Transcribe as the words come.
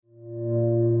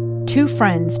Two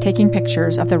friends taking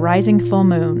pictures of the rising full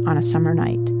moon on a summer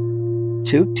night.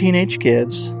 Two teenage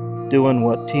kids doing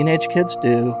what teenage kids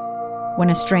do. When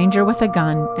a stranger with a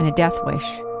gun and a death wish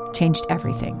changed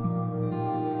everything.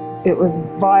 It was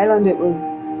violent, it was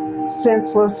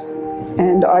senseless,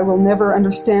 and I will never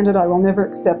understand it, I will never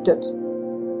accept it.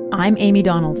 I'm Amy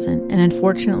Donaldson, and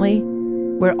unfortunately,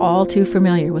 we're all too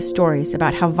familiar with stories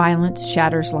about how violence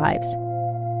shatters lives.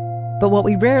 But what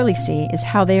we rarely see is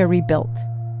how they are rebuilt.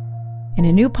 In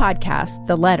a new podcast,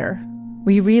 The Letter,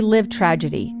 we relive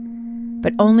tragedy,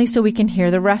 but only so we can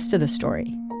hear the rest of the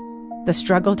story. The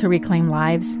struggle to reclaim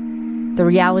lives, the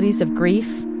realities of grief,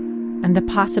 and the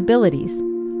possibilities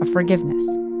of forgiveness.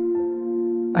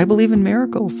 I believe in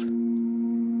miracles.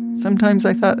 Sometimes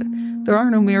I thought, there are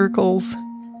no miracles.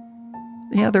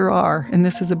 Yeah, there are, and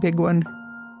this is a big one.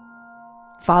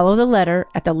 Follow The Letter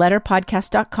at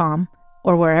theletterpodcast.com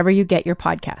or wherever you get your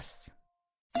podcasts.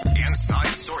 Inside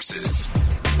Sources.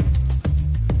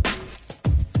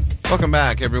 Welcome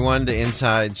back, everyone, to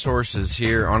Inside Sources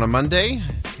here on a Monday.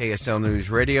 KSL News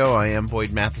Radio. I am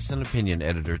Boyd Matheson, opinion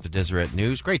editor at the Deseret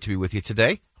News. Great to be with you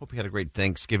today. Hope you had a great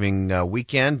Thanksgiving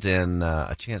weekend and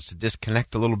a chance to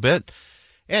disconnect a little bit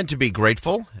and to be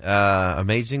grateful.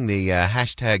 Amazing. The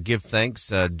hashtag Give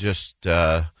Thanks just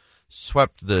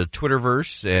swept the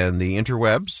Twitterverse and the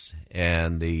interwebs,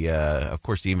 and of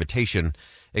course, the invitation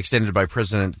extended by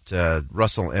President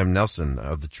Russell M. Nelson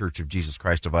of the Church of Jesus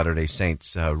Christ of Latter-day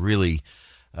Saints really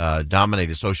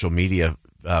dominated social media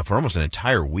for almost an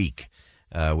entire week,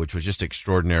 which was just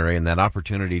extraordinary. And that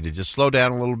opportunity to just slow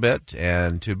down a little bit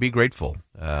and to be grateful.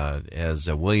 As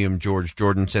William George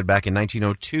Jordan said back in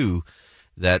 1902,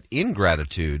 that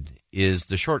ingratitude is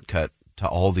the shortcut to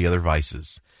all the other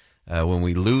vices. When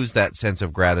we lose that sense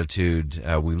of gratitude,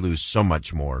 we lose so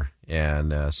much more,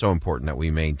 and so important that we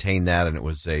maintain that. And it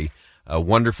was a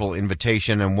wonderful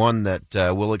invitation, and one that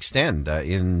will extend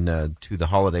to the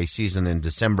holiday season in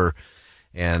December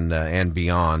and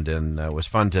beyond. And it was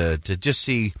fun to just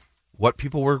see what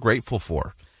people were grateful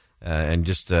for, and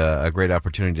just a great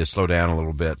opportunity to slow down a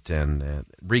little bit and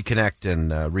reconnect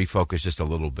and refocus just a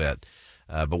little bit.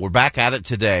 But we're back at it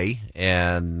today,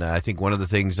 and I think one of the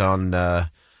things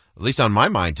at least on my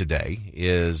mind today,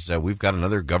 is we've got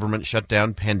another government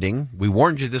shutdown pending. We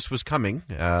warned you this was coming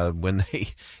when they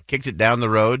kicked it down the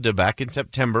road back in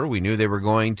September. We knew they were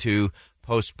going to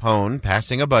postpone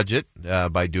passing a budget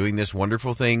by doing this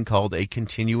wonderful thing called a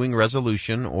continuing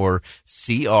resolution, or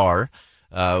CR,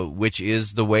 which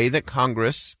is the way that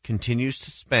Congress continues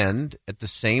to spend at the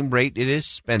same rate it is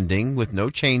spending with no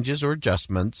changes or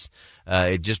adjustments.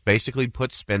 It just basically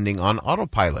puts spending on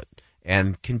autopilot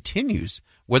and continues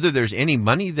whether there's any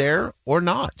money there or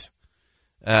not.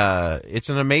 It's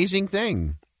an amazing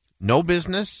thing. No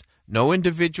business, no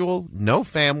individual, no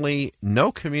family,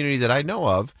 no community that I know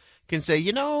of can say,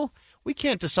 we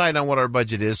can't decide on what our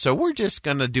budget is, so we're just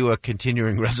going to do a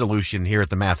continuing resolution here at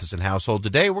the Matheson household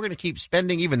today. We're going to keep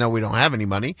spending even though we don't have any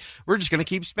money. We're just going to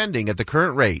keep spending at the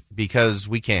current rate because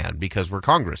we can, because we're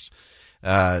Congress.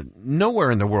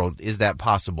 Nowhere in the world is that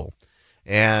possible.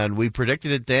 And we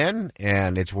predicted it then,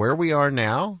 and it's where we are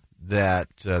now, that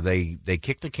they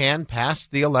kicked the can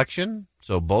past the election.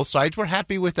 So both sides were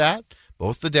happy with that.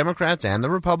 Both the Democrats and the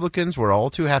Republicans were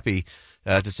all too happy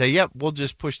to say, yep, we'll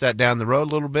just push that down the road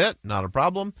a little bit. Not a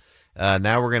problem.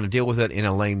 Now we're going to deal with it in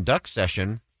a lame duck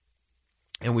session.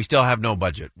 And we still have no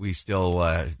budget. We still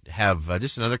have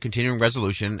just another continuing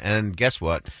resolution. And guess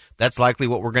what? That's likely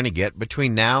what we're going to get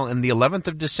between now and the 11th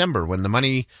of December, when the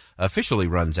money officially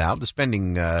runs out, the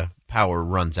spending power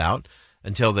runs out,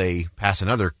 until they pass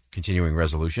another continuing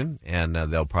resolution. And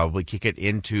they'll probably kick it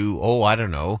into,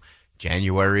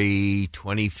 January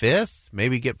 25th,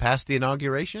 maybe get past the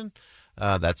inauguration.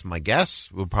 That's my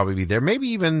guess. We'll probably be there.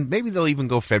 Maybe they'll even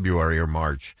go February or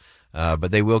March.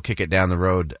 But they will kick it down the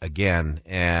road again.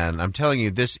 And I'm telling you,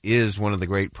 this is one of the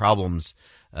great problems.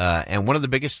 And one of the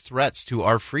biggest threats to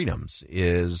our freedoms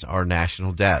is our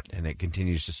national debt, and it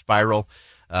continues to spiral.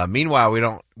 Meanwhile,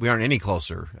 we aren't any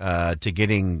closer to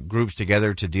getting groups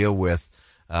together to deal with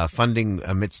funding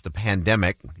amidst the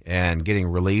pandemic and getting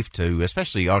relief to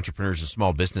especially entrepreneurs and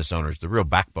small business owners, the real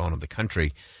backbone of the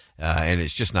country. And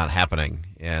it's just not happening.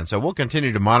 And so we'll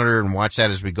continue to monitor and watch that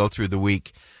as we go through the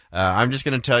week. I'm just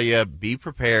going to tell you, be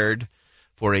prepared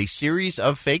for a series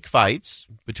of fake fights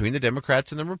between the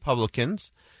Democrats and the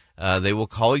Republicans. They will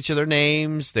call each other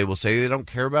names. They will say they don't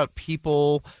care about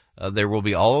people. There will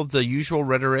be all of the usual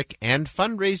rhetoric, and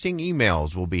fundraising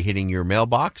emails will be hitting your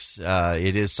mailbox.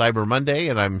 It is Cyber Monday,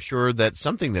 and I'm sure that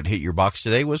something that hit your box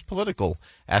today was political,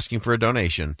 asking for a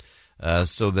donation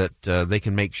so that they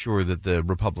can make sure that the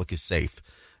Republic is safe.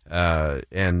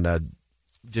 and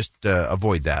just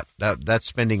avoid that. That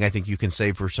spending, I think, you can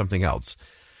save for something else.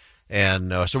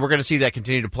 And so we're going to see that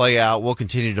continue to play out. We'll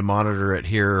continue to monitor it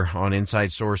here on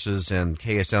Inside Sources and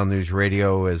KSL News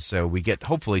Radio as we get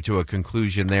hopefully to a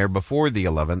conclusion there before the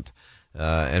 11th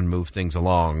and move things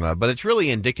along. But it's really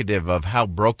indicative of how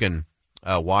broken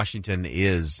Washington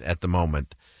is at the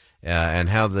moment and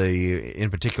how in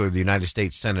particular, the United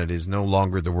States Senate is no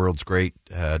longer the world's great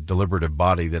deliberative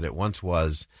body that it once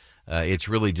was. It's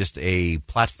really just a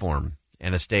platform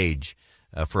and a stage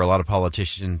for a lot of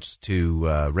politicians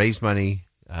to raise money,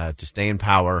 to stay in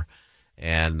power,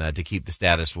 and to keep the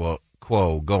status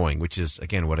quo going, which is,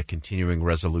 again, what a continuing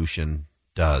resolution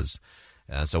does.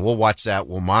 So we'll watch that.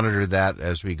 We'll monitor that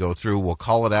as we go through. We'll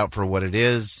call it out for what it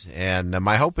is. And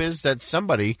my hope is that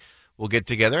somebody will get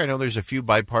together. I know there's a few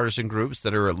bipartisan groups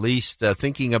that are at least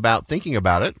thinking about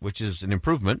it, which is an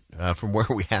improvement from where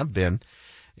we have been.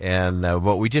 And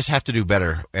but we just have to do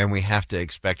better, and we have to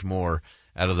expect more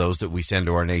out of those that we send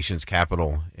to our nation's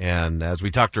capital. And as we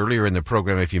talked earlier in the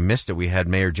program, if you missed it, we had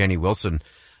Mayor Jenny Wilson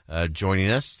joining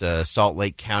us. Salt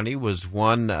Lake County was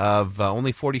one of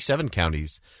only 47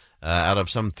 counties out of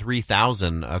some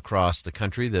 3,000 across the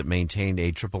country that maintained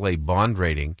a AAA bond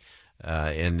rating.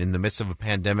 And in the midst of a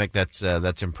pandemic, that's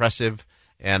impressive.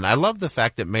 And I love the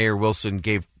fact that Mayor Wilson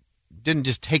didn't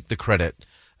just take the credit.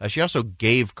 She also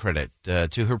gave credit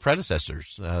to her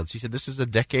predecessors. She said, this is a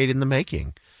decade in the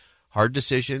making. Hard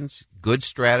decisions, good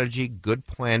strategy, good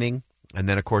planning, and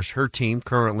then, of course, her team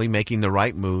currently making the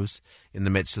right moves in the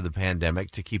midst of the pandemic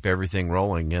to keep everything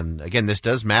rolling. And, again, this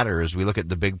does matter as we look at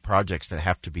the big projects that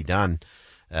have to be done,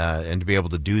 and to be able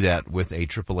to do that with a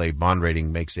AAA bond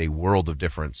rating makes a world of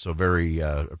difference. So very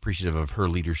appreciative of her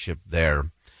leadership there.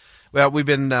 Well, we've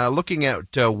been looking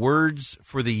at words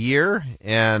for the year,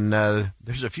 and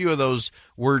there's a few of those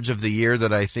words of the year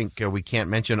that I think we can't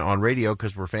mention on radio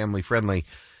because we're family friendly.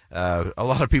 A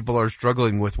lot of people are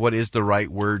struggling with what is the right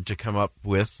word to come up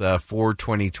with for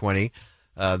 2020.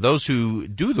 Those who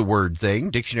do the word thing,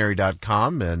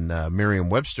 dictionary.com and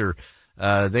Merriam-Webster,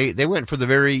 they went for the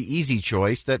very easy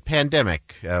choice that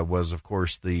pandemic was, of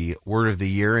course, the word of the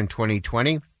year in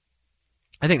 2020.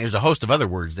 I think there's a host of other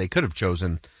words they could have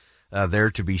chosen there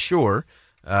to be sure.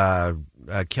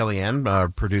 Kellyanne, our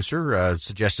producer,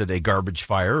 suggested a garbage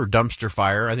fire or dumpster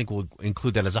fire. I think we'll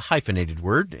include that as a hyphenated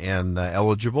word and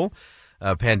eligible.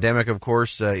 Pandemic, of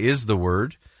course, is the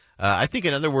word. I think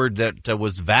another word that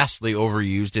was vastly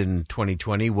overused in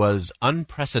 2020 was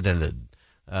unprecedented.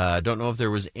 I don't know if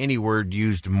there was any word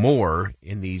used more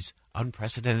in these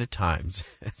unprecedented times.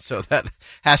 So that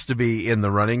has to be in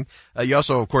the running. You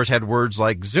also, of course, had words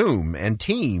like Zoom and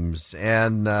Teams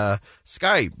and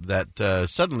Skype that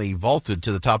suddenly vaulted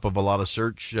to the top of a lot of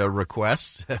search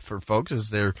requests for folks as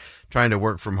they're trying to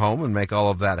work from home and make all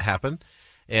of that happen.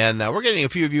 And we're getting a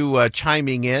few of you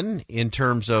chiming in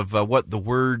terms of what the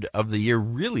word of the year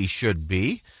really should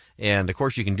be. And, of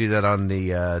course, you can do that on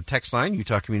the text line,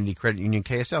 Utah Community Credit Union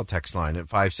KSL text line at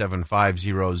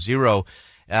 57500.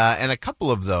 And a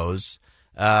couple of those,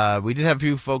 we did have a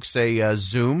few folks say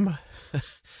Zoom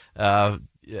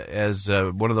as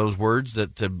one of those words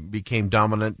that became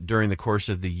dominant during the course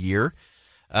of the year.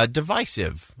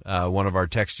 Divisive, one of our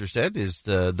texters said, is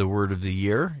the word of the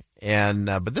year. And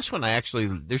but this one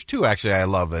there's two actually I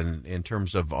love in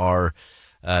terms of our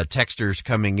texters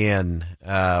coming in.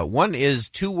 One is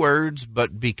two words,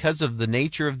 but because of the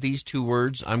nature of these two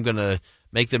words, I'm going to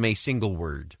make them a single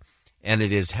word, and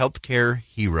it is healthcare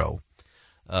hero.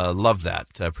 Love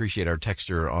that. Appreciate our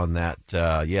texter on that.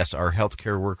 Yes, our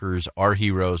healthcare workers are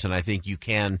heroes, and I think you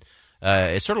can.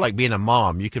 It's sort of like being a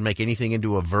mom. You can make anything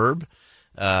into a verb.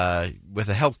 With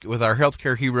our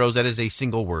healthcare heroes, that is a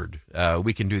single word.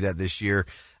 We can do that this year.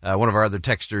 One of our other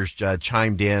texters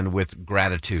chimed in with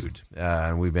gratitude,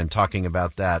 and we've been talking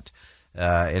about that.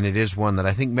 And it is one that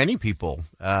I think many people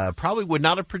probably would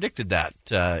not have predicted that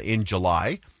in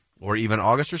July or even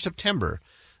August or September,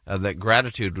 that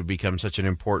gratitude would become such an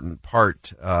important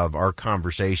part of our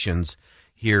conversations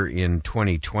here in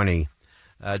 2020.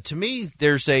 To me,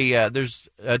 there's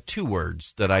two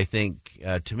words that I think,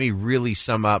 to me, really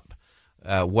sum up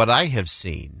what I have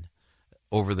seen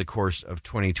over the course of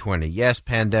 2020. Yes,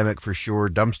 pandemic for sure,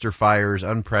 dumpster fires,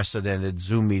 unprecedented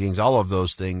Zoom meetings, all of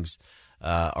those things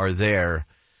are there.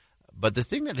 But the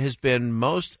thing that has been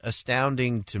most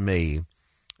astounding to me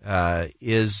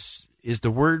is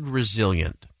the word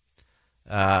resilient.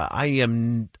 I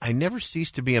never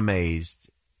cease to be amazed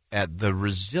at the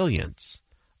resilience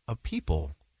of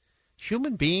people.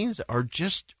 Human beings are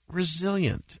just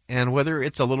resilient. And whether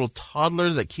it's a little toddler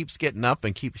that keeps getting up,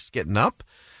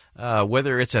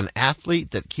 whether it's an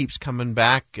athlete that keeps coming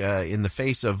back in the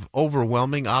face of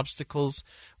overwhelming obstacles,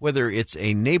 whether it's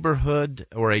a neighborhood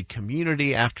or a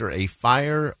community after a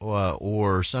fire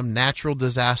or some natural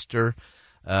disaster,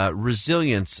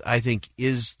 resilience, I think,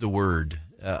 is the word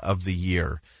of the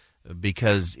year,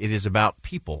 because it is about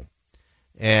people.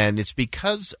 And it's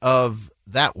because of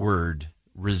that word,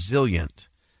 resilient,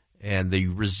 and the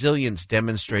resilience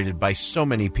demonstrated by so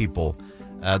many people,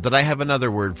 that I have another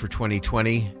word for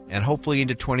 2020 and hopefully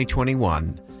into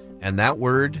 2021. And that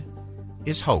word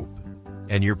is hope.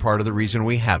 And you're part of the reason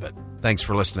we have it. Thanks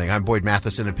for listening. I'm Boyd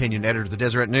Matheson, opinion editor of the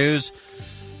Deseret News.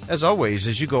 As always,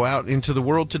 as you go out into the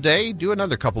world today, do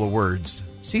another couple of words.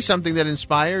 See something that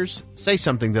inspires, say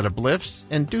something that uplifts,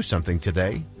 and do something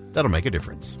today that'll make a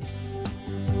difference.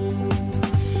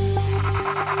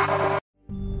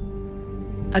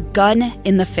 A gun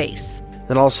in the face.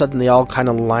 Then all of a sudden they all kind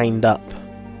of lined up.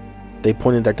 They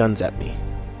pointed their guns at me.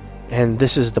 And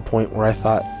this is the point where I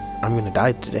thought, I'm going to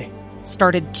die today.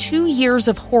 Started 2 years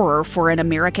of horror for an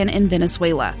American in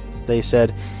Venezuela. They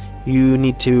said, you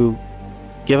need to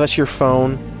give us your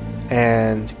phone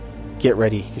and get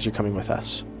ready because you're coming with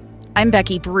us. I'm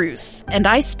Becky Bruce, and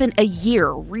I spent a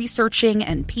year researching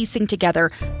and piecing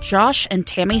together Josh and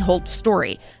Tammy Holt's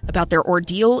story about their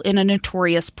ordeal in a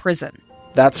notorious prison.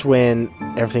 That's when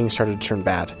everything started to turn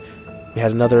bad. We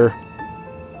had another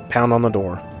pound on the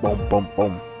door. Boom, boom,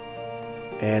 boom.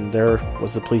 And there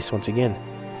was the police once again.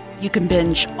 You can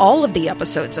binge all of the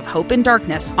episodes of Hope in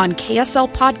Darkness on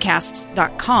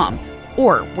KSLPodcasts.com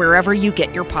or wherever you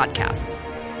get your podcasts.